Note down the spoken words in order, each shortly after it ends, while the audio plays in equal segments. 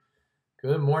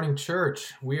Good morning,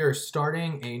 church. We are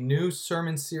starting a new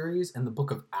sermon series in the book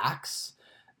of Acts,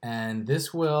 and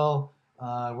this will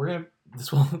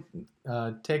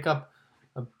take up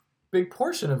a big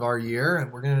portion of our year,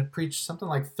 and we're going to preach something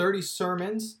like 30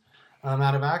 sermons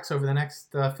out of Acts over the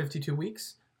next 52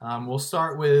 weeks. We'll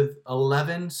start with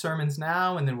 11 sermons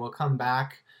now, and then we'll come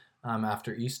back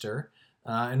after Easter.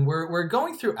 And we're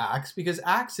going through Acts because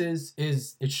Acts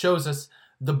it shows us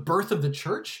the birth of the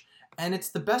church. And it's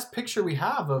the best picture we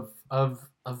have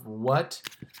of what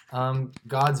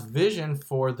God's vision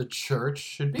for the church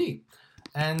should be.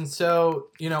 And so,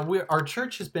 our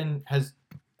church has been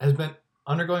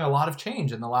undergoing a lot of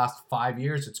change in the last 5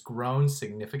 years. It's grown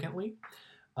significantly.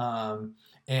 And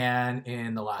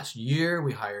in the last year,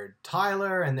 we hired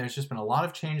Tyler, and there's just been a lot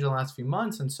of change in the last few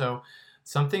months. And so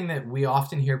something that we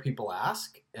often hear people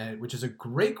ask, which is a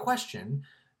great question,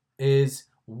 is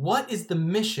what is the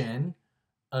mission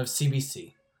of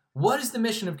CBC? What is the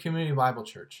mission of Community Bible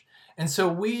Church? And so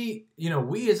we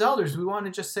as elders, we want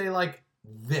to just say like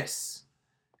this,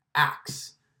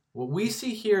 Acts. What we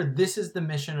see here, this is the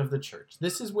mission of the church.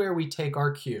 This is where we take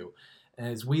our cue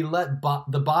as we let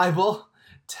the Bible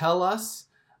tell us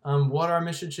what our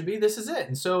mission should be. This is it.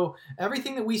 And so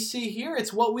everything that we see here,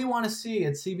 it's what we want to see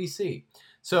at CBC.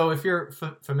 So if you're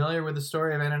familiar with the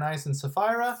story of Ananias and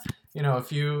Sapphira,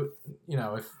 if you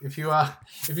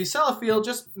sell a field,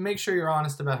 just make sure you're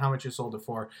honest about how much you sold it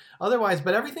for. Otherwise,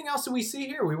 but everything else that we see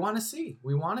here, we want to see.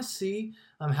 We want to see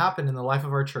happen in the life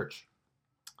of our church.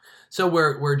 So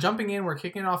we're jumping in. We're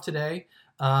kicking off today.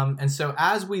 And so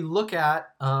as we look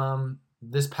at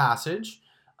this passage,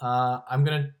 I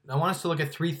want us to look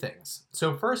at three things.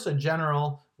 So first, a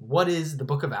general, what is the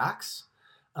book of Acts?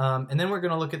 And then we're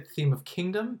going to look at the theme of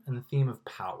kingdom and the theme of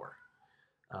power.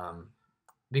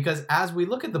 Because as we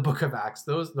look at the book of Acts,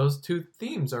 those two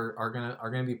themes are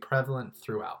gonna be prevalent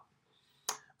throughout.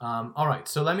 All right,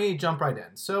 so let me jump right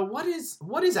in. So what is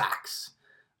Acts?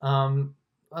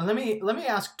 Let me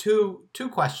ask two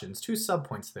questions, two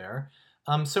subpoints there.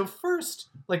 So first,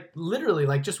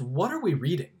 literally, just what are we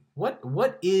reading?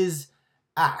 What is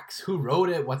Acts? Who wrote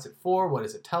it? What's it for? What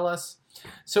does it tell us?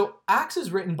 So Acts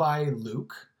is written by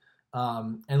Luke.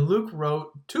 And Luke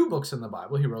wrote two books in the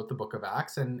Bible. He wrote the book of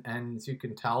Acts, and as you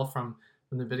can tell from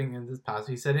the beginning of this passage,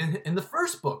 he said, in the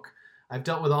first book, I've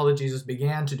dealt with all that Jesus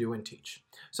began to do and teach.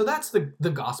 So that's the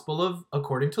gospel of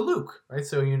according to Luke, right?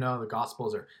 So the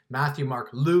gospels are Matthew, Mark,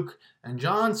 Luke, and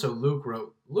John. So Luke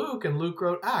wrote Luke, and Luke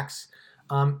wrote Acts.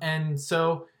 And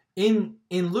so in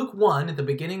Luke 1, at the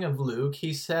beginning of Luke,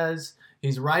 he says,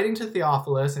 he's writing to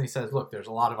Theophilus, and he says, look, there's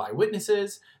a lot of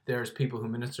eyewitnesses. There's people who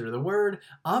minister the word.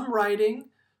 I'm writing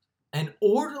an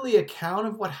orderly account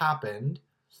of what happened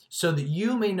so that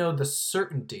you may know the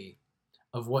certainty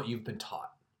of what you've been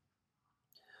taught.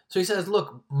 So he says,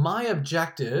 look, my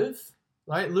objective,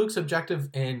 right, Luke's objective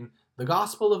in the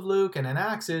Gospel of Luke and in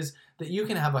Acts is that you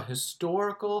can have a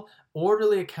historical,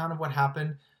 orderly account of what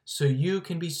happened so you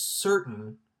can be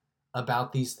certain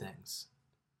about these things.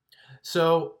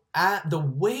 So the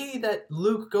way that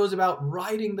Luke goes about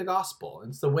writing the gospel,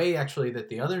 it's the way actually that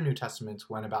the other New Testaments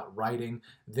went about writing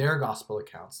their gospel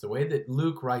accounts. The way that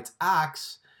Luke writes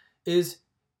Acts is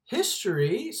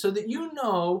history so that you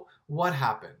know what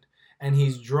happened. And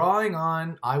he's drawing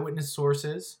on eyewitness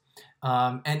sources.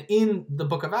 And in the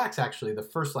book of Acts, actually, the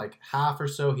first half or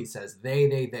so, he says they.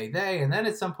 And then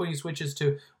at some point he switches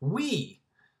to we,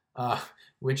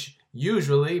 which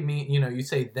usually mean, you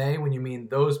say they when you mean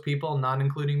those people, not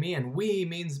including me, and we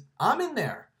means I'm in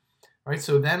there, right?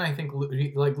 So then I think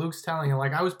Luke's telling him,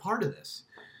 I was part of this.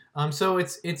 So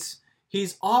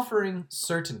he's offering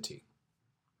certainty.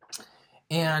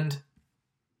 And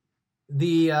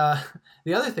the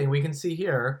other thing we can see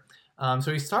here,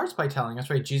 so he starts by telling us,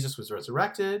 right, Jesus was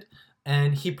resurrected,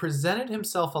 and he presented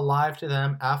himself alive to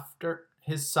them after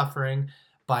his suffering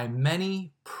by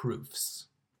many proofs.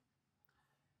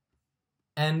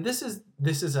 And this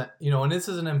is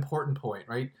an important point,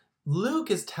 right?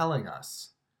 Luke is telling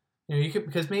us,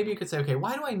 because maybe you could say, okay,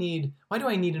 why do I need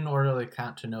an orderly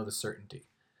account to know the certainty?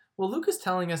 Well, Luke is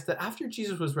telling us that after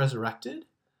Jesus was resurrected,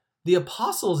 the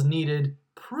apostles needed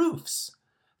proofs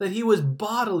that he was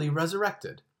bodily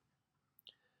resurrected.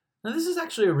 Now, this is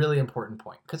actually a really important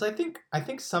point, because I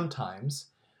think sometimes,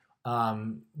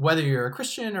 whether you're a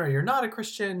Christian or you're not a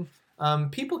Christian,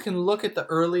 people can look at the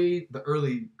early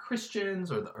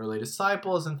Christians or the early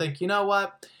disciples and think, you know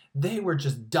what? They were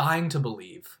just dying to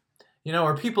believe.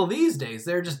 Or people these days,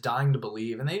 they're just dying to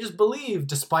believe, and they just believe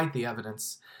despite the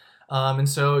evidence. And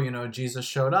so, Jesus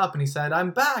showed up and he said, I'm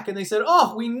back. And they said,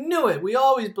 oh, we knew it. We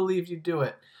always believed you'd do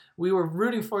it. We were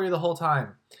rooting for you the whole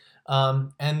time.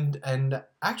 And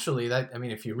actually, that, I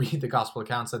mean, if you read the gospel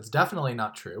accounts, that's definitely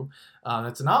not true.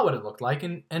 That's not what it looked like.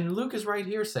 And Luke is right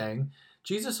here saying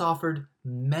Jesus offered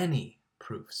many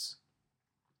proofs.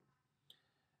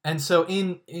 And so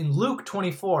in Luke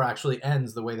 24 actually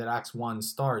ends the way that Acts 1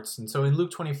 starts. And so in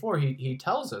Luke 24, he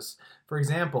tells us, for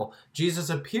example, Jesus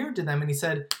appeared to them and he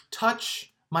said,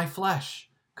 touch my flesh.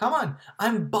 Come on,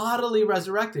 I'm bodily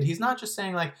resurrected. He's not just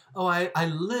saying like, oh, I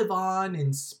live on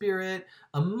in spirit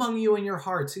among you in your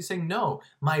hearts. He's saying, no,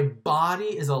 my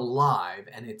body is alive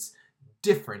and it's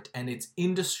different and it's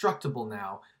indestructible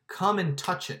now. Come and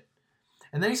touch it.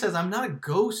 And then he says, I'm not a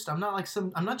ghost. I'm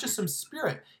not just some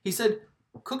spirit. He said,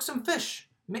 cook some fish.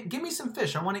 Give me some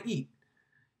fish. I want to eat.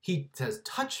 He says,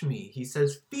 touch me. He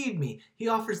says, feed me. He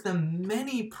offers them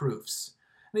many proofs.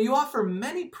 Now, you offer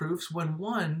many proofs when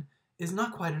one is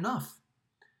not quite enough.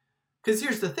 Because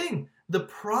here's the thing. The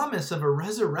promise of a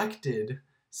resurrected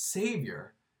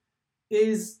Savior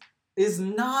is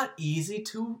not easy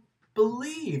to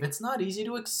believe. It's not easy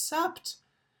to accept.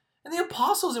 And the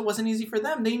apostles, it wasn't easy for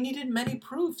them. They needed many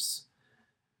proofs.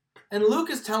 And Luke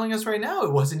is telling us right now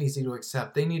it wasn't easy to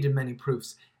accept. They needed many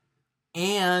proofs.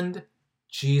 And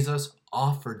Jesus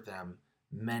offered them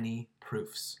many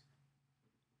proofs.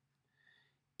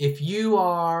 If you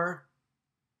are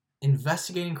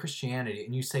investigating Christianity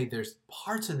and you say there's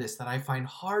parts of this that I find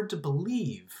hard to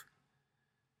believe,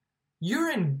 you're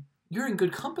in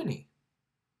good company.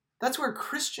 That's where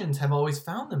Christians have always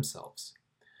found themselves.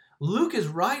 Luke is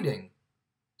writing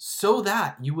so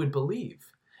that you would believe.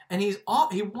 And he's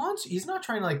not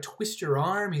trying to like twist your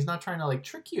arm. He's not trying to like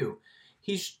trick you.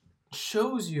 He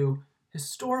shows you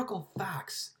historical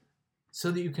facts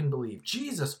so that you can believe.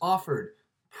 Jesus offered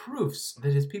proofs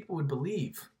that his people would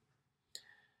believe.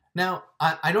 Now,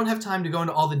 I don't have time to go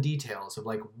into all the details of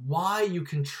like why you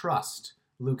can trust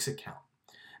Luke's account.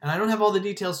 And I don't have all the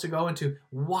details to go into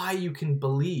why you can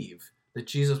believe that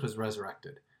Jesus was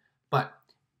resurrected. But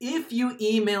if you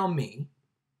email me,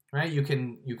 right, you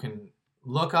can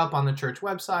look up on the church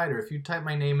website, or if you type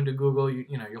my name into Google,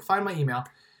 you'll find my email.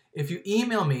 If you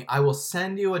email me, I will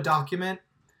send you a document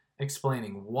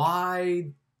explaining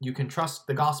why you can trust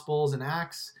the Gospels and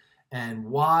Acts and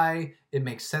why it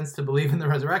makes sense to believe in the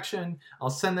resurrection.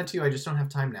 I'll send that to you. I just don't have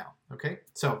time now. Okay?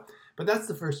 So, but that's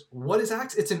the first. What is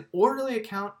Acts? It's an orderly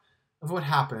account of what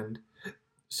happened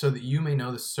so that you may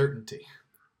know the certainty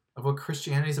of what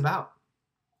Christianity is about.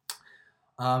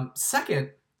 Second,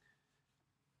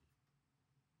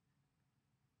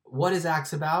 what is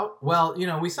Acts about? Well, you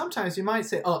might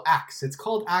say, oh, Acts. It's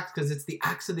called Acts because it's the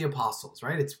Acts of the Apostles,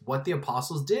 right? It's what the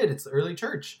apostles did. It's the early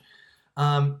church.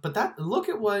 But look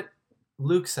at what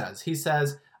Luke says. He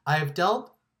says, I have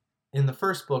dealt in the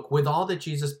first book with all that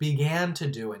Jesus began to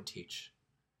do and teach.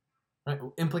 Right?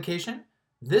 Implication?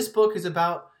 This book is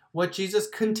about what Jesus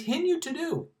continued to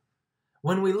do.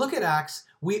 When we look at Acts,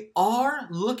 we are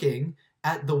looking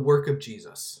at the work of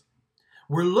Jesus.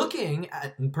 We're looking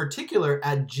at, in particular,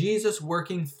 at Jesus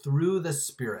working through the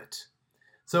Spirit.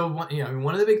 So,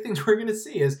 one of the big things we're going to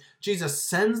see is Jesus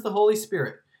sends the Holy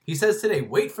Spirit. He says today,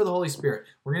 wait for the Holy Spirit.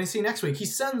 We're going to see next week, he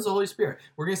sends the Holy Spirit.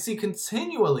 We're going to see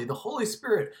continually the Holy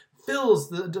Spirit fills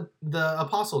the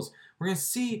apostles. We're going to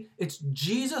see it's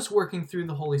Jesus working through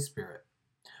the Holy Spirit.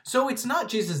 So it's not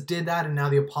Jesus did that and now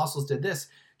the apostles did this.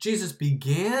 Jesus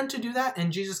began to do that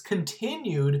and Jesus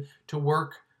continued to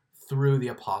work through the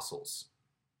apostles.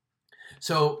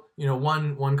 So,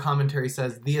 one commentary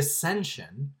says the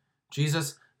ascension,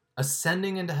 Jesus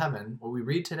ascending into heaven, what we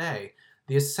read today,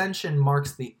 the ascension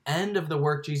marks the end of the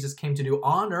work Jesus came to do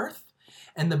on earth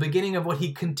and the beginning of what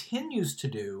he continues to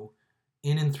do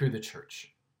in and through the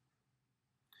church.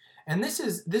 And this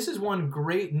is one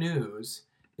great news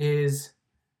is,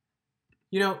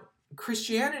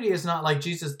 Christianity is not like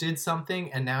Jesus did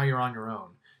something and now you're on your own.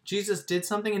 Jesus did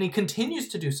something and he continues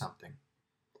to do something.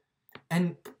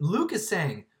 And Luke is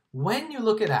saying, when you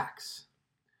look at Acts,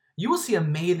 you will see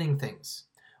amazing things.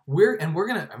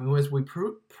 As we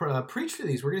preach through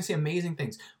these, we're going to see amazing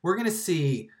things. We're going to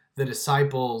see the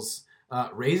disciples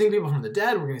raising people from the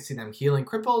dead. We're going to see them healing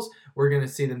cripples. We're going to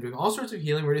see them doing all sorts of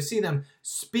healing. We're going to see them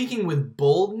speaking with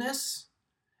boldness.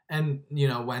 And,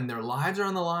 when their lives are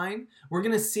on the line, we're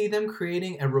going to see them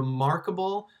creating a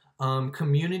remarkable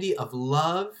community of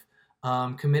love,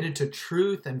 committed to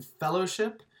truth and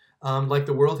fellowship, like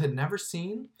the world had never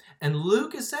seen. And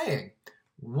Luke is saying,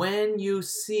 when you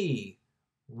see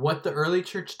what the early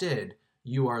church did,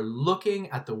 you are looking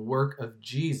at the work of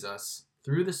Jesus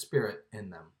through the Spirit in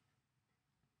them.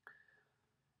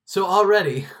 So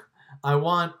already, I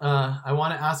want to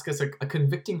ask us a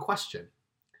convicting question.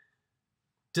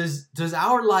 does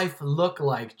our life look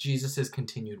like Jesus's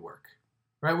continued work?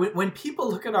 Right? When people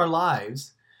look at our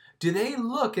lives, do they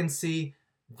look and see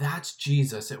that's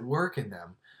Jesus at work in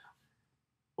them?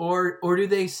 Or do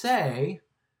they say,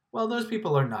 well, those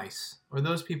people are nice, or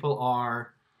those people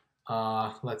are,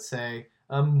 let's say,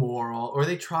 moral, or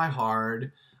they try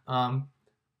hard,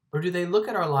 or do they look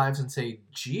at our lives and say,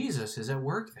 Jesus is at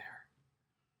work there?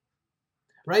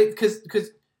 Right? Because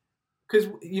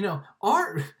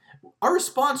our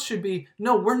response should be,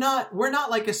 no, we're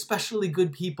not like especially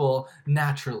good people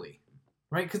naturally,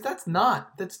 right? Because that's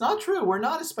not true. We're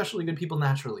not especially good people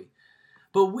naturally.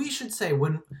 But we should say,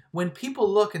 when people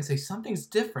look and say something's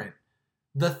different,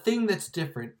 the thing that's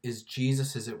different is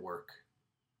Jesus is at work.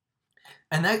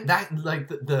 And that like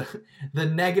the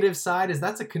negative side is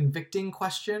that's a convicting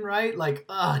question, right? Like,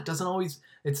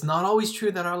 it's not always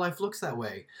true that our life looks that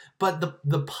way. But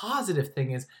the positive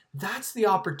thing is that's the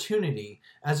opportunity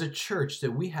as a church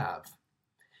that we have.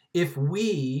 If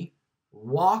we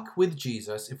walk with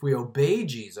Jesus, if we obey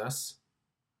Jesus,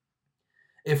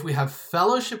 if we have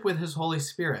fellowship with his Holy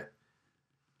Spirit,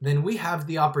 then we have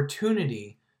the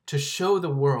opportunity to show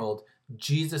the world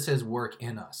Jesus' work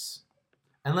in us.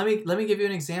 And let me give you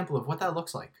an example of what that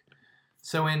looks like.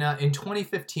 So in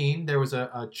 2015, there was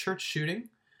a church shooting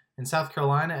in South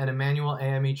Carolina at Emmanuel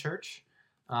AME Church.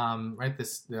 Right,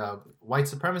 this white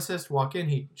supremacist walked in,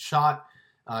 he shot,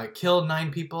 killed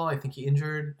 9 people. I think he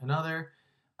injured another.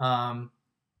 And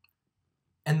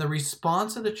the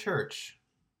response of the church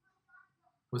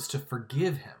was to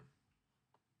forgive him.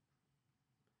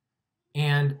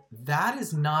 And that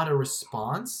is not a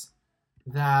response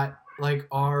that like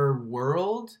our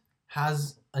world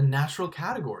has a natural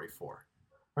category for,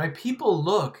 right? People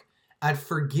look at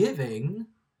forgiving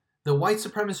the white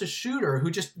supremacist shooter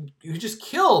who just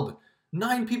killed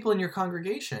 9 people in your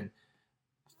congregation.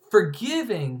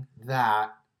 Forgiving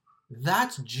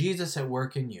that's Jesus at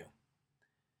work in you.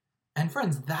 And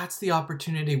friends, that's the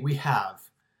opportunity we have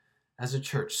as a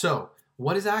church. So,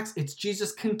 what is Acts? It's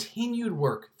Jesus' continued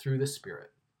work through the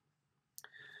Spirit.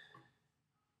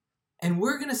 And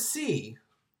we're going to see,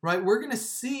 right? We're going to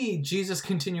see Jesus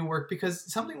continue work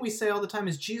because something we say all the time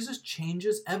is Jesus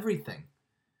changes everything.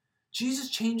 Jesus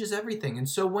changes everything. And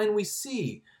so when we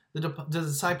see the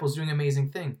disciples doing amazing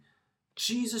things,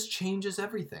 Jesus changes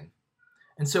everything.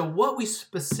 And so what we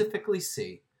specifically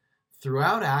see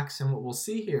throughout Acts and what we'll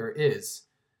see here is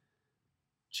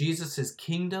Jesus'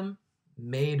 kingdom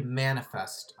made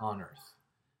manifest on earth.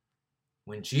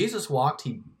 When Jesus walked,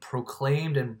 he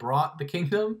proclaimed and brought the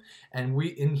kingdom, and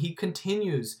he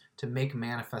continues to make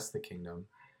manifest the kingdom.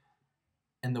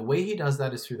 And the way he does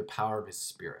that is through the power of his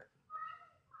Spirit.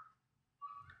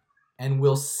 And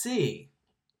we'll see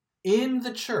in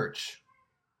the church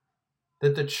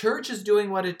that the church is doing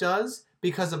what it does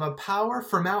because of a power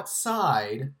from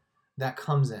outside that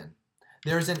comes in.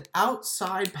 There's an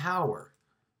outside power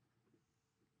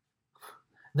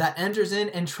that enters in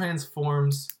and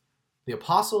transforms the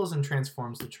apostles and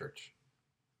transforms the church.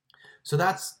 So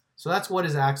that's what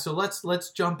is Acts. So let's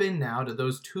jump in now to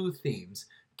those 2 themes,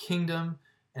 kingdom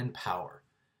and power.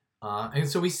 And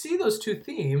so we see those 2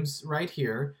 themes right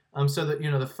here. So that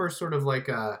the first sort of like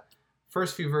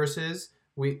first few verses,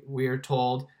 we are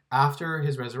told after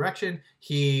his resurrection,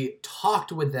 he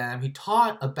talked with them. He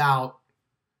taught about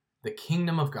the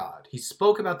kingdom of God. He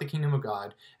spoke about the kingdom of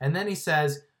God, and then he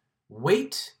says,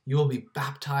 wait, you will be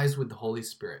baptized with the Holy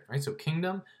Spirit, right? So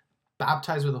kingdom,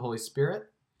 baptized with the Holy Spirit.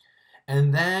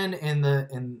 And then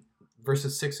in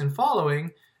verses 6 and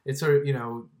following, it's sort of,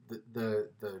 the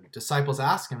disciples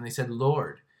ask him, they said,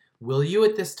 Lord, will you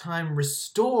at this time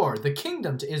restore the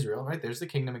kingdom to Israel, right? There's the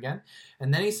kingdom again.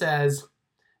 And then he says,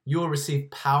 you will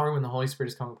receive power when the Holy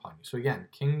Spirit has come upon you. So again,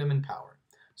 kingdom and power.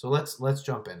 So let's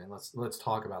jump in and let's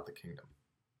talk about the kingdom.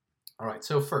 All right,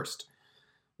 so first,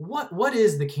 what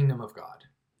is the kingdom of God?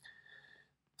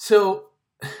 So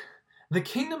the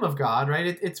kingdom of God,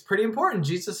 right, it's pretty important.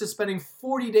 Jesus is spending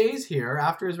 40 days here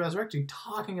after his resurrection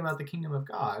talking about the kingdom of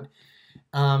God.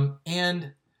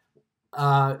 And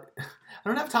I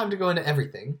don't have time to go into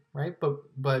everything, right? But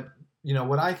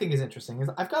what I think is interesting is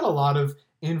I've got a lot of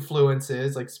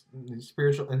influences, like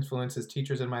spiritual influences,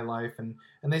 teachers in my life, and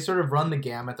they sort of run the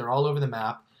gamut. They're all over the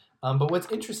map. But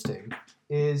what's interesting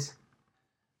is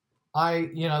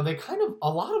they kind of, a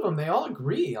lot of them, they all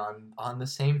agree on the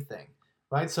same thing,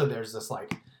 right? So there's this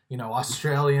like,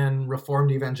 Australian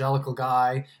Reformed evangelical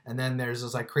guy, and then there's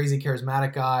this like crazy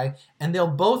charismatic guy, and they'll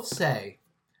both say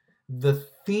the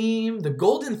theme, the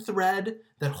golden thread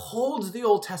that holds the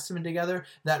Old Testament together,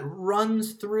 that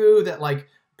runs through, that like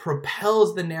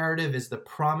propels the narrative is the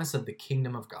promise of the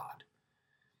kingdom of God.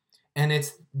 And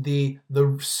it's the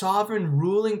sovereign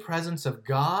ruling presence of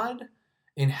God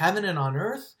in heaven and on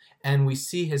earth, and we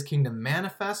see his kingdom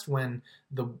manifest when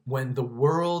the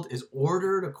world is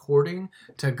ordered according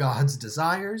to God's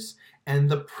desires, and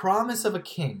the promise of a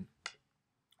king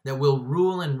that will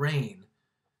rule and reign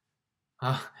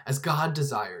as God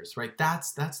desires, right?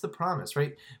 That's the promise,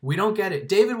 right? We don't get it.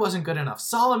 David wasn't good enough.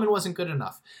 Solomon wasn't good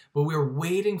enough, but we're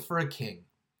waiting for a king.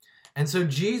 And so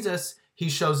Jesus, he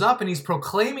shows up and he's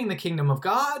proclaiming the kingdom of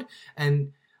God,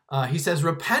 and he says,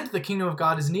 repent, the kingdom of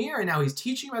God is near, and now he's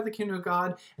teaching about the kingdom of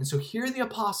God. And so here are the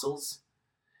apostles,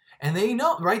 and they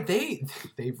know, right?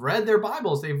 They've read their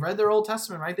Bibles, they've read their Old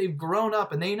Testament, right? They've grown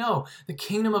up, and they know the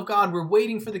kingdom of God, we're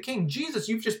waiting for the king. Jesus,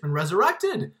 you've just been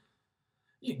resurrected.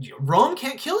 Rome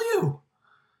can't kill you.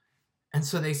 And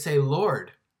so they say,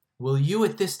 Lord, will you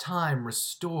at this time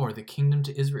restore the kingdom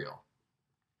to Israel?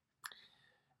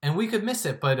 And we could miss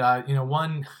it, but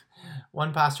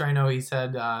one pastor I know, he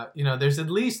said, there's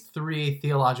at least 3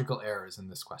 theological errors in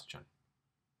this question.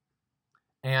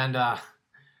 And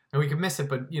we could miss it,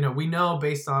 but we know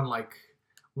based on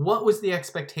what was the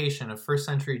expectation of first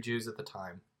century Jews at the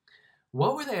time.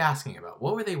 What were they asking about?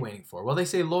 What were they waiting for? Well, they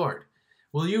say, Lord,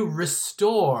 will you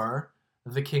restore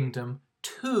the kingdom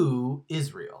to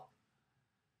Israel?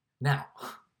 Now,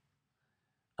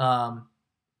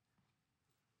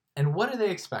 and what are they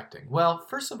expecting? Well,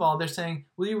 first of all, they're saying,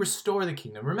 will you restore the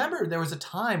kingdom? Remember, there was a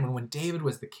time when David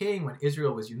was the king, when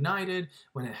Israel was united,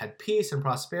 when it had peace and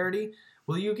prosperity.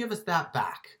 Will you give us that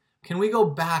back? Can we go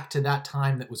back to that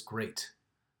time that was great?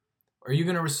 Are you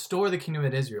going to restore the kingdom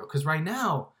of Israel? Because right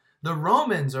now, the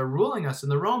Romans are ruling us,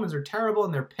 and the Romans are terrible,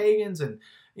 and they're pagans, and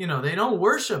they don't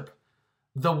worship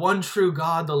the one true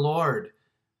God, the Lord.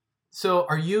 So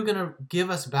are you going to give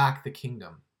us back the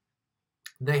kingdom?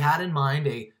 They had in mind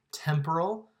a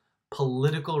temporal,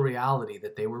 political reality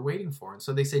that they were waiting for. And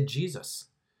so they said, Jesus,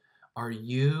 are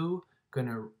you going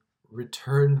to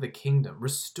return the kingdom,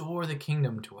 restore the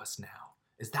kingdom to us now?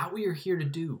 Is that what you're here to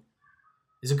do?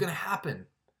 Is it going to happen?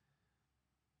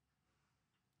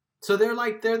 So they're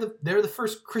the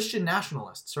first Christian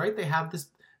nationalists, right? They have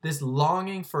this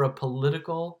longing for a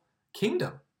political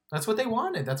kingdom. That's what they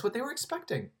wanted. That's what they were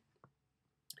expecting.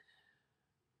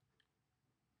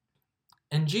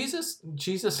 And Jesus,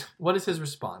 what is his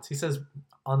response? He says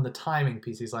on the timing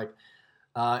piece, he's like,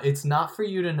 it's not for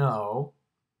you to know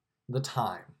the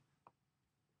time.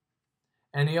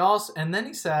 And then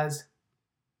he says,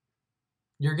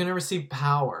 you're going to receive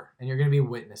power and you're going to be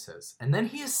witnesses. And then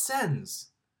he ascends.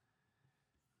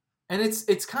 And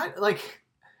it's kind of like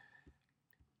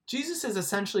Jesus is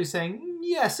essentially saying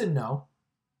yes and no.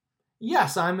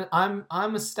 Yes,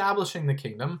 I'm establishing the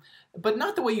kingdom, but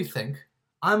not the way you think.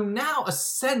 I'm now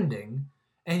ascending,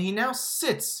 and he now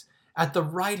sits at the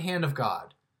right hand of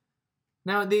God.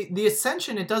 Now, the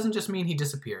ascension, it doesn't just mean he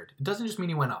disappeared. It doesn't just mean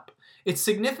he went up. It's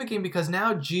significant because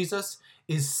now Jesus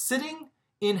is sitting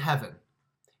in heaven.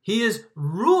 He is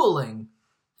ruling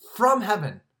from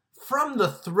heaven. From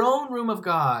the throne room of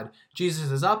God,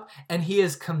 Jesus is up, and he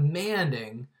is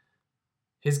commanding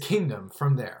his kingdom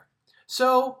from there.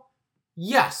 So,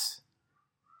 yes,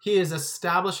 he has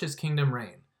established his kingdom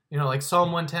reign. Like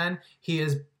Psalm 110, he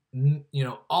is,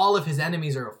 all of his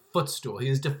enemies are a footstool. He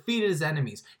has defeated his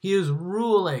enemies. He is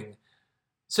ruling.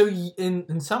 So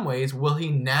in some ways, will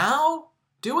he now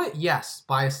do it? Yes,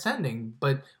 by ascending.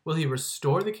 But will he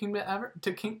restore the kingdom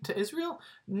to Israel?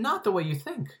 Not the way you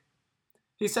think.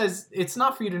 He says, it's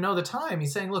not for you to know the time.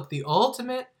 He's saying, look, the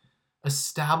ultimate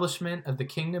establishment of the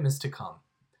kingdom is to come.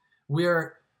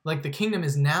 We're the kingdom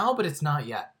is now, but it's not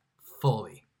yet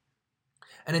fully.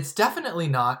 And it's definitely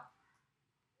not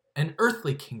an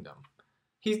earthly kingdom.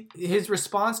 His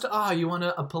response to, you want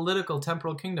a political,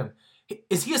 temporal kingdom,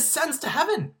 is he ascends to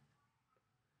heaven.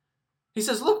 He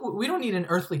says, look, we don't need an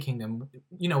earthly kingdom.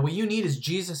 What you need is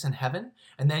Jesus in heaven,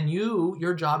 and then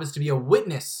your job is to be a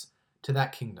witness to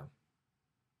that kingdom.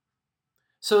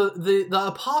 So the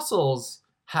apostles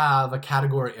have a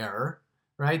category error,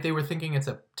 right? They were thinking it's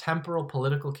a temporal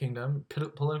political kingdom,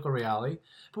 political reality,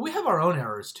 but we have our own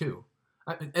errors too.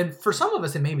 And for some of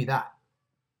us, it may be that.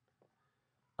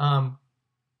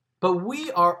 But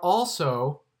we are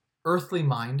also earthly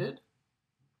minded,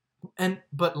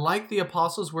 but like the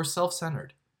apostles, we're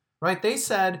self-centered, right? They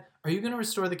said, are you going to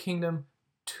restore the kingdom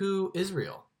to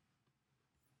Israel?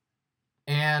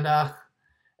 And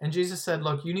Jesus said,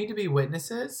 look, you need to be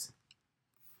witnesses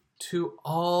to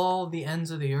all the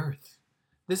ends of the earth.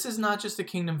 This is not just a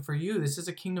kingdom for you. This is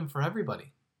a kingdom for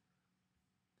everybody.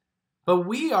 But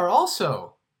we are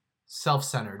also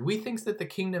self-centered. We think that the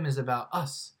kingdom is about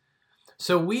us.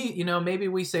 So maybe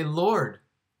we say, Lord,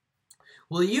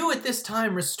 Will you at this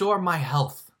time restore my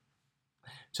health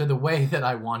to the way that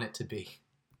I want it to be?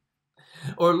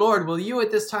 Or Lord, will you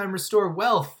at this time restore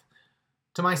wealth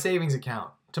to my savings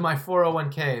account, to my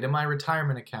 401k, to my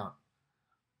retirement account?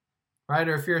 Right?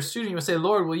 Or if you're a student, you will say,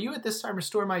 Lord, will you at this time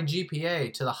restore my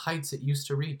GPA to the heights it used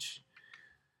to reach?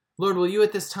 Lord, will you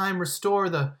at this time restore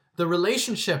the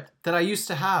relationship that I used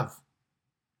to have?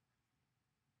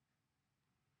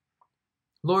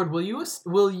 Lord, will you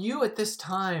at this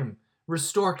time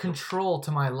restore control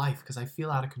to my life because I feel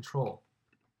out of control?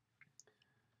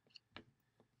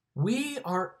 We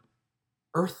are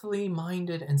earthly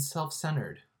minded and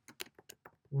self-centered.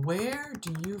 Where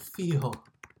do you feel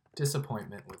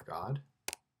disappointment with God?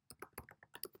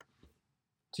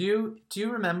 Do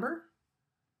you remember?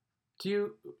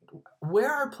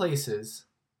 Where are places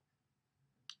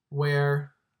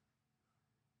where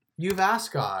you've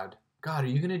asked God, are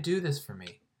you going to do this for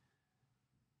me?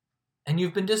 And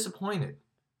you've been disappointed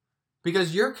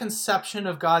because your conception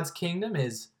of God's kingdom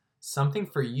is something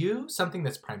for you, something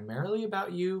that's primarily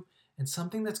about you, and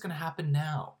something that's going to happen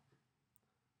now.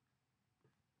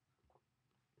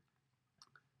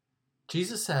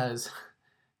 Jesus says,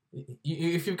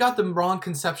 if you've got the wrong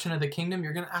conception of the kingdom,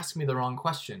 you're going to ask me the wrong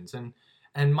questions.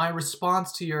 And my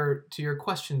response to your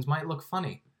questions might look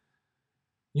funny.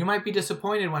 You might be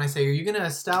disappointed when I say, are you going to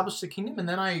establish the kingdom? And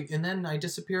then I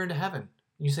disappear into heaven.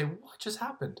 And you say, what just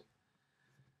happened?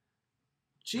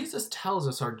 Jesus tells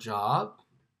us our job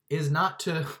is not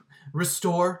to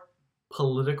restore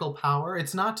political power.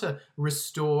 It's not to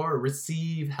restore or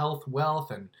receive health,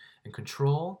 wealth, and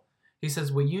control. He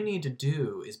says, what you need to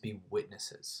do is be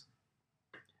witnesses.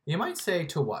 You might say,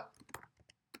 to what?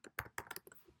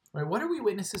 Right, what are we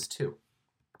witnesses to?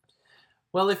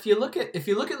 Well, if you look at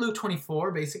Luke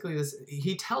 24, basically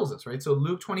he tells us, right? So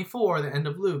Luke 24, the end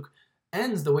of Luke,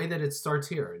 ends the way that it starts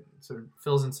here. It sort of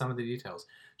fills in some of the details.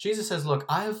 Jesus says, look,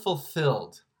 I have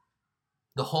fulfilled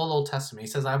the whole Old Testament.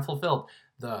 He says, I have fulfilled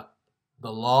the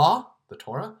law, the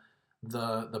Torah,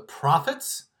 the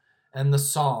prophets, and the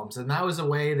Psalms. And that was a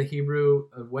way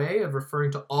of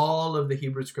referring to all of the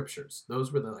Hebrew scriptures.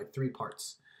 Those were the three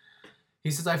parts.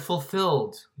 He says, I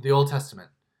fulfilled the Old Testament.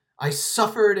 I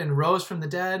suffered and rose from the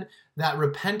dead, that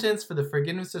repentance for the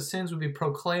forgiveness of sins would be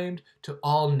proclaimed to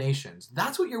all nations.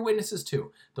 That's what you're witnesses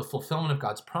to. The fulfillment of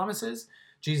God's promises,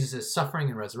 Jesus' suffering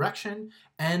and resurrection,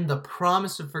 and the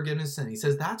promise of forgiveness. And he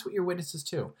says that's what you're witnesses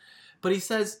to. But he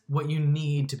says what you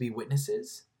need to be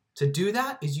witnesses, to do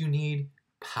that is you need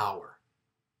power.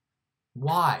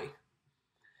 Why?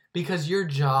 Because your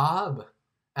job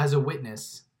as a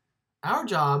witness, our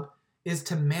job is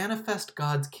to manifest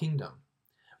God's kingdom.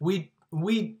 We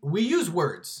use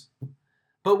words,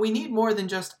 but we need more than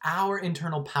just our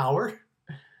internal power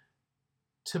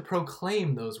to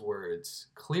proclaim those words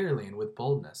clearly and with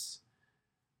boldness.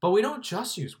 But we don't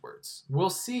just use words.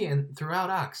 We'll see throughout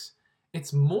Acts,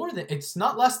 it's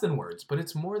not less than words, but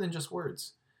it's more than just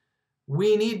words.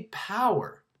 We need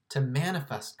power to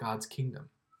manifest God's kingdom.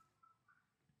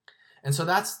 And so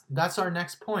that's our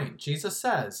next point. Jesus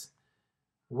says,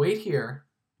 wait here,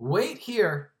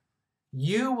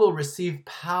 you will receive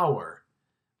power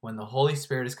when the Holy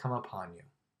Spirit has come upon you.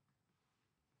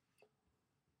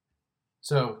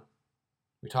 So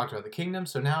we talked about the kingdom,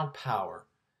 so now power.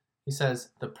 He says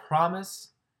the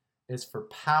promise is for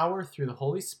power through the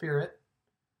Holy Spirit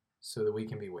so that we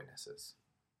can be witnesses.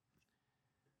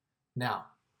 Now,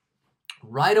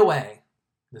 right away,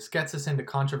 this gets us into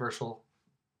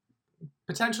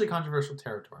potentially controversial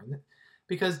territory,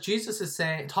 because Jesus is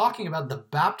talking about the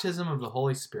baptism of the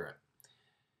Holy Spirit.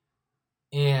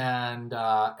 And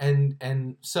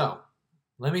so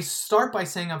let me start by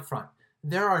saying up front,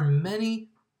 there are many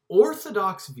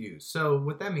orthodox views. So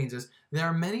what that means is there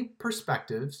are many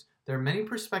perspectives. There are many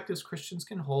perspectives Christians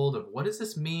can hold of what does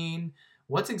this mean?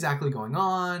 What's exactly going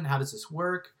on? How does this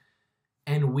work?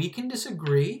 And we can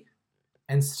disagree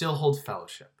and still hold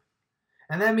fellowship.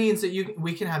 And that means that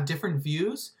we can have different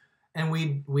views, and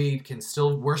we can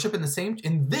still worship in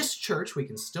this church. We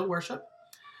can still worship,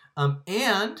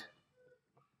 and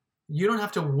you don't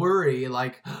have to worry,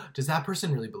 does that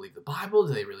person really believe the Bible?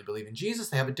 Do they really believe in Jesus?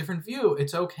 They have a different view.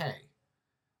 It's okay.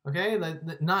 Okay?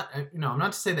 I'm not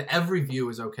to say that every view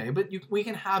is okay, but we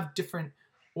can have different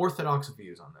orthodox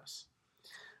views on this.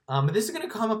 But this is going to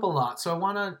come up a lot, so I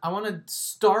want to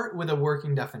start with a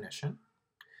working definition.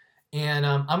 And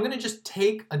I'm going to just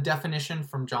take a definition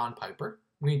from John Piper.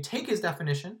 I'm going to take his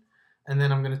definition, and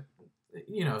then I'm going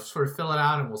to, sort of fill it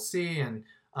out, and we'll see.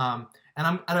 I'm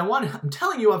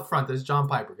telling you up front, this is John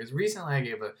Piper, because recently I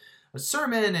gave a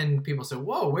sermon and people say,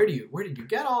 whoa, where did you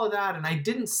get all of that? And I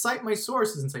didn't cite my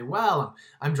sources and say, well,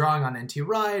 I'm drawing on N.T.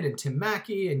 Wright and Tim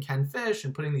Mackey and Ken Fish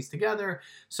and putting these together.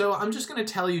 So I'm just going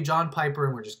to tell you John Piper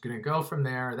and we're just going to go from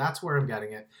there. That's where I'm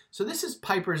getting it. So this is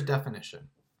Piper's definition.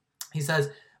 He says,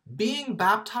 being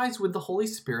baptized with the Holy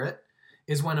Spirit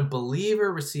is when a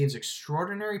believer receives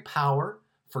extraordinary power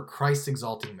for Christ's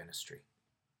exalting ministry.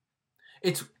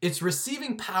 It's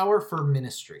receiving power for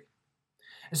ministry.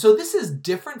 And so this is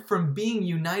different from being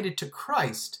united to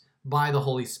Christ by the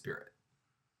Holy Spirit.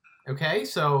 Okay,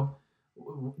 so,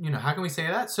 how can we say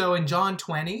that? So in John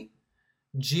 20,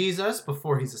 Jesus,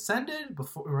 before he's ascended,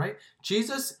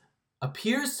 Jesus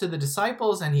appears to the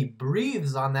disciples and he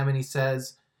breathes on them and he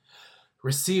says,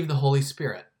 receive the Holy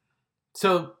Spirit.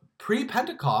 So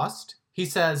pre-Pentecost, he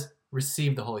says,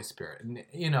 receive the Holy Spirit. And,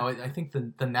 I think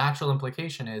the natural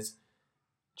implication is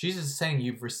Jesus is saying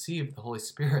you've received the Holy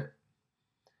Spirit.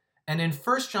 And in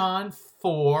 1 John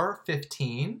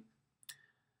 4:15,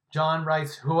 John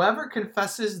writes, whoever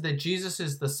confesses that Jesus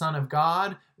is the Son of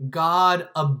God, God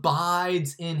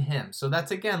abides in him. So that's,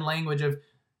 again, language of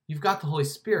you've got the Holy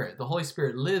Spirit. The Holy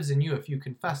Spirit lives in you if you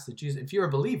confess that Jesus, if you're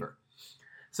a believer.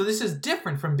 So this is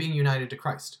different from being united to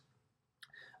Christ.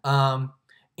 Another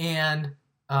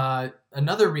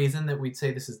reason that we'd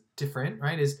say this is different,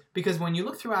 right, is because when you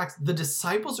look through Acts, the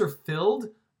disciples are filled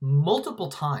multiple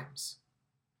times.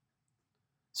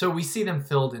 So we see them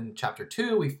filled in chapter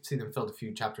 2. We see them filled a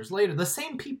few chapters later. The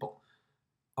same people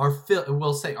are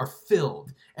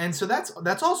filled. And so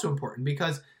that's also important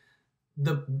because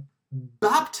the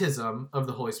baptism of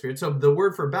the Holy Spirit, so the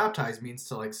word for baptize means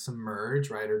to submerge,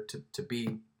 right, or to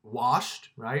be washed,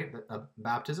 right,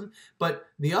 baptism. But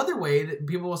the other way that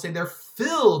people will say they're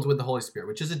filled with the Holy Spirit,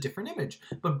 which is a different image.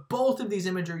 But both of these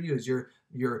images are used.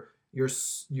 You're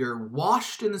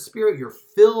washed in the Spirit, you're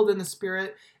filled in the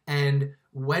Spirit, and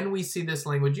when we see this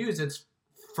language used, it's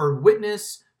for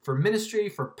witness, for ministry,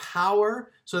 for power.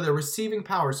 So they're receiving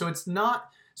power. So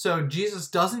Jesus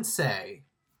doesn't say,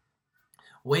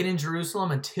 wait in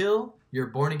Jerusalem until you're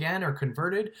born again or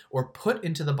converted or put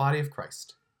into the body of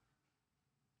Christ.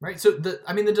 Right? So the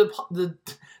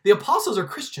apostles are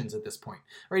Christians at this point.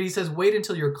 Right? He says, wait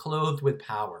until you're clothed with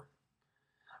power.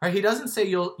 Right? He doesn't say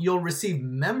you'll receive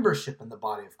membership in the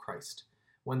body of Christ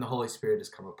when the Holy Spirit has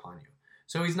come upon you.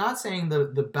 So he's not saying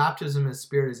the baptism in the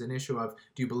Spirit is an issue of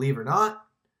do you believe or not?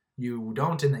 You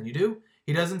don't and then you do.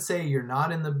 He doesn't say you're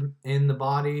not in the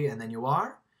body and then you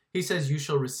are. He says you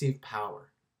shall receive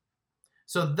power.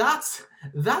 So that's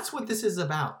what this is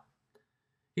about.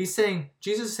 Jesus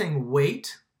is saying,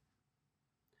 wait.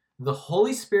 The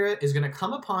Holy Spirit is going to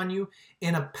come upon you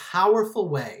in a powerful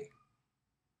way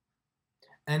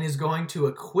and is going to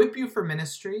equip you for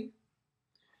ministry,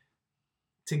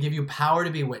 to give you power to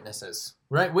be witnesses,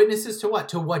 right? Witnesses to what?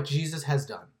 To what Jesus has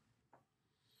done.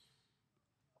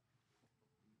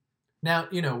 Now,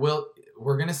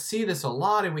 we're going to see this a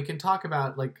lot, and we can talk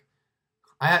about,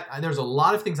 there's a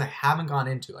lot of things I haven't gone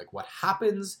into, like what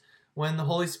happens when the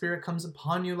Holy Spirit comes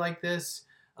upon you like this.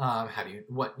 We've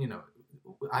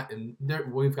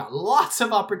got lots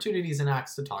of opportunities in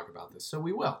Acts to talk about this, so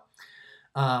we will.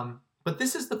 But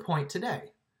this is the point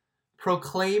today.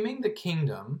 Proclaiming the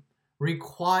kingdom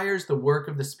requires the work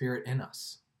of the Spirit in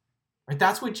us. Right?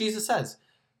 That's what Jesus says.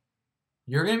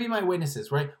 You're going to be my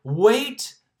witnesses, right?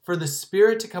 Wait for the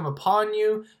Spirit to come upon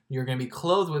you. You're going to be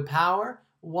clothed with power.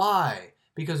 Why?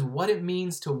 Because what it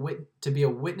means to be a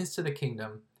witness to the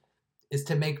kingdom is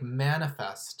to make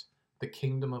manifest the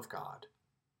kingdom of God.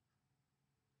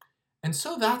 And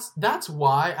so that's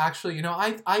why, actually,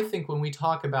 I think when we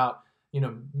talk about,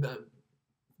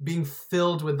 being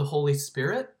filled with the Holy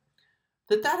Spirit,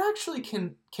 that actually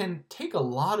can take there's a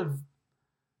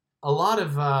lot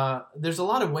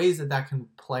of ways that can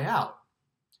play out.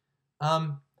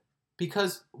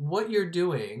 Because what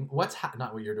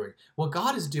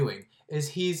God is doing is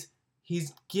he's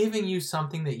giving you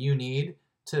something that you need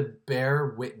to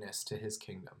bear witness to his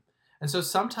kingdom. And so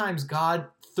sometimes God,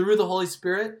 through the Holy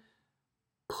Spirit,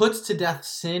 puts to death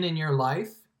sin in your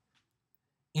life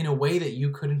in a way that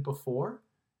you couldn't before.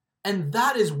 And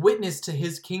that is witness to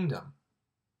his kingdom.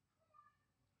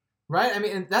 Right?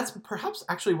 And that's perhaps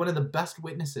actually one of the best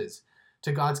witnesses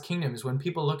to God's kingdom is when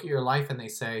people look at your life and they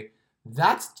say,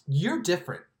 you're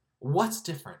different. What's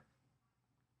different?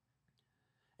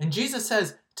 And Jesus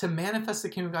says, to manifest the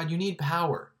kingdom of God, you need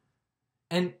power.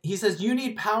 And he says, you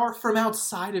need power from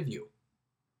outside of you.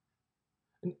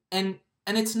 And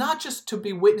it's not just to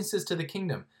be witnesses to the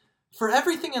kingdom. For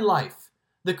everything in life,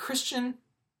 the Christian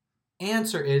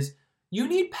answer is, you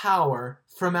need power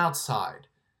from outside.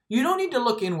 You don't need to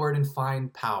look inward and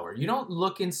find power. You don't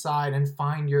look inside and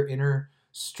find your inner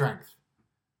strength.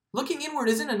 Looking inward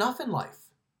isn't enough in life,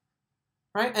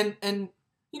 right? And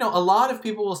a lot of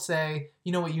people will say,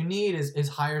 what you need is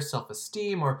higher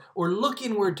self-esteem, or look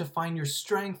inward to find your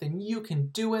strength, and you can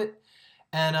do it.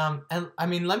 And I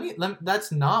mean,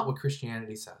 that's not what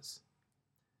Christianity says.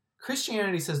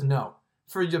 Christianity says no.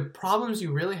 For the problems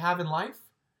you really have in life,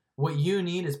 what you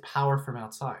need is power from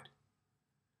outside.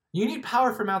 You need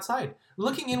power from outside.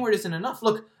 Looking inward isn't enough.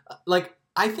 Look,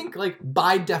 I think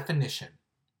by definition,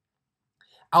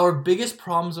 our biggest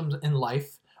problems in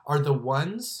life are the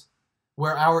ones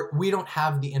where we don't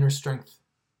have the inner strength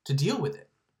to deal with it.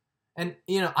 And,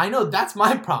 I know that's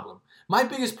my problem. My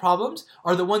biggest problems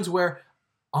are the ones where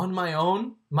on my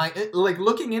own,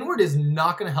 looking inward is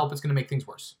not going to help. It's going to make things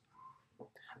worse.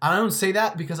 I don't say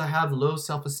that because I have low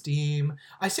self-esteem.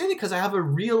 I say that because I have a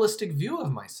realistic view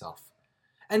of myself.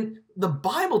 And the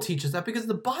Bible teaches that because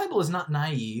the Bible is not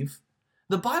naive.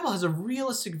 The Bible has a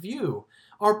realistic view.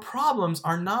 Our problems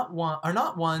are not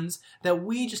ones that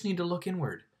we just need to look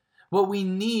inward. What we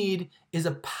need is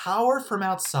a power from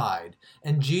outside.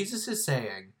 And Jesus is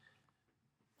saying,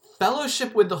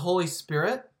 fellowship with the Holy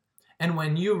Spirit. And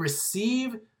when you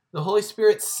receive the Holy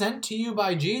Spirit sent to you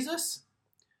by Jesus,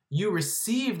 you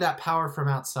receive that power from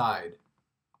outside.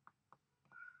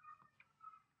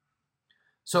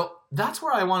 So that's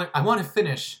where I want to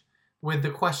finish with the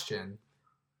question,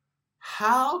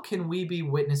 how can we be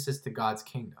witnesses to God's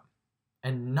kingdom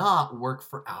and not work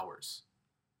for ours?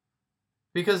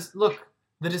 Because look,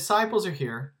 the disciples are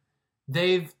here.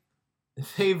 They've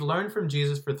learned from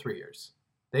Jesus for 3 years.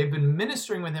 They've been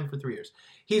ministering with him for 3 years.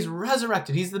 He's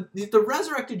resurrected. He's the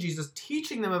resurrected Jesus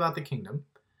teaching them about the kingdom,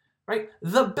 right?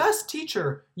 The best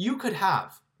teacher you could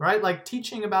have, right? Like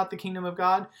teaching about the kingdom of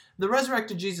God. The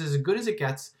resurrected Jesus is as good as it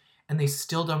gets, and they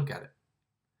still don't get it.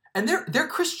 And they're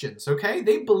Christians, okay?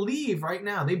 They believe right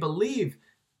now. They believe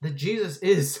that Jesus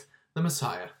is the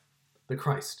Messiah, the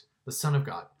Christ, the Son of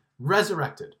God,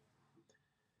 resurrected.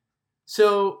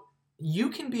 So you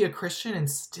can be a Christian and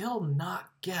still not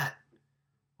get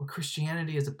what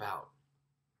Christianity is about.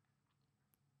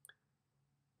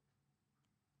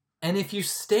 And if you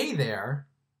stay there,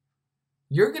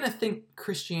 you're going to think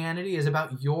Christianity is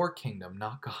about your kingdom,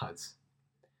 not God's.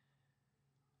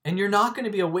 And you're not going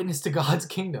to be a witness to God's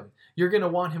kingdom. You're going to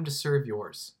want him to serve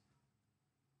yours.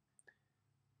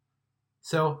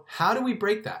 So how do we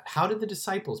break that? How did the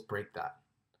disciples break that?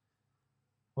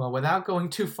 Well, without going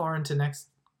too far into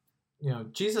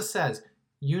Jesus says,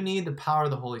 you need the power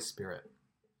of the Holy Spirit.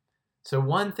 So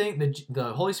one thing,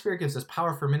 the Holy Spirit gives us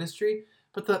power for ministry,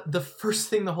 but the first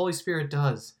thing the Holy Spirit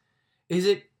does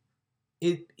is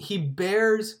he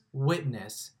bears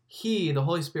witness. The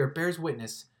Holy Spirit, bears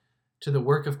witness to the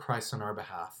work of Christ on our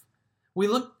behalf. We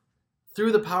look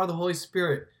through the power of the Holy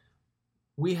Spirit.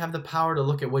 We have the power to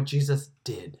look at what Jesus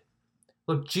did.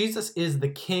 Look, Jesus is the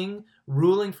king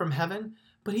ruling from heaven,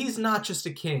 but he's not just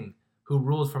a king who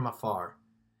ruled from afar.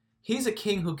 He's a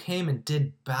king who came and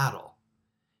did battle.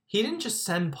 He didn't just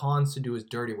send pawns to do his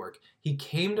dirty work. He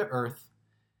came to earth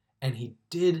and he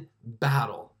did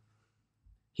battle.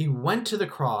 He went to the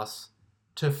cross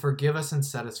to forgive us and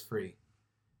set us free.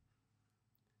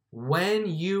 When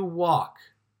you walk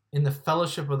in the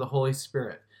fellowship of the Holy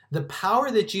Spirit, the power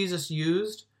that Jesus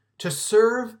used to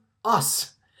serve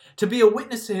us, to be a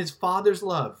witness to his Father's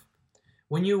love,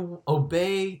 when you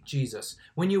obey Jesus,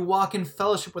 when you walk in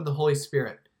fellowship with the Holy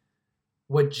Spirit,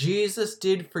 what Jesus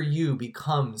did for you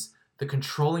becomes the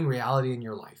controlling reality in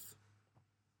your life.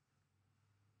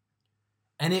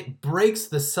 And it breaks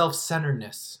the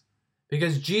self-centeredness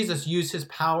because Jesus used his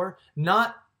power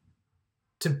not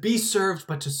to be served,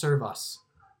 but to serve us.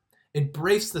 It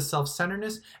breaks the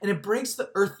self-centeredness and it breaks the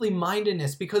earthly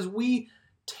mindedness because we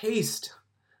taste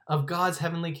of God's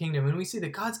heavenly kingdom and we see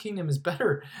that God's kingdom is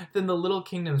better than the little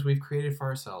kingdoms we've created for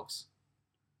ourselves.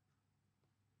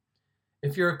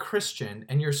 If you're a Christian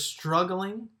and you're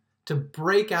struggling to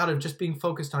break out of just being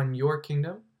focused on your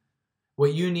kingdom,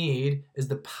 what you need is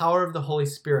the power of the Holy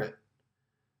Spirit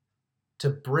to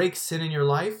break sin in your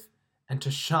life and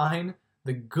to shine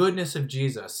the goodness of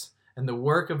Jesus and the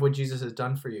work of what Jesus has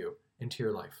done for you into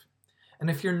your life. And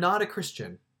if you're not a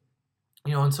Christian,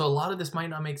 and so a lot of this might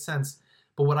not make sense,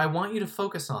 but what I want you to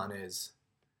focus on is,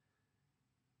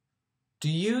 do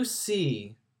you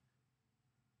see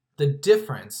the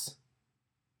difference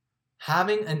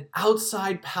having an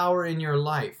outside power in your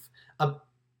life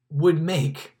would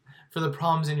make for the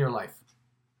problems in your life?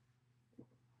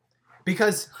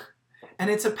 And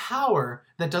it's a power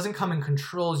that doesn't come and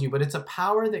controls you, but it's a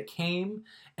power that came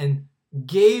and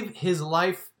gave his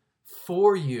life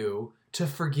for you to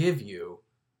forgive you.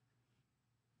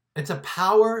 It's a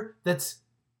power that's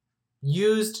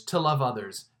used to love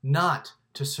others, not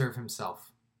to serve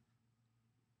himself.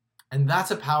 And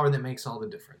that's a power that makes all the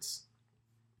difference.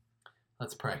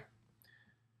 Let's pray.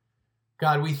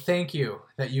 God, we thank you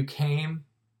that you came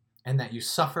and that you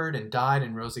suffered and died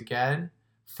and rose again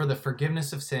for the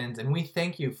forgiveness of sins. And we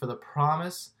thank you for the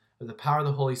promise of the power of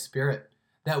the Holy Spirit,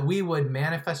 that we would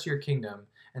manifest your kingdom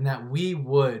and that we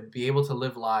would be able to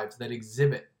live lives that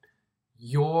exhibit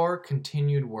your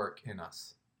continued work in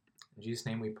us. In Jesus'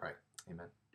 name we pray. Amen.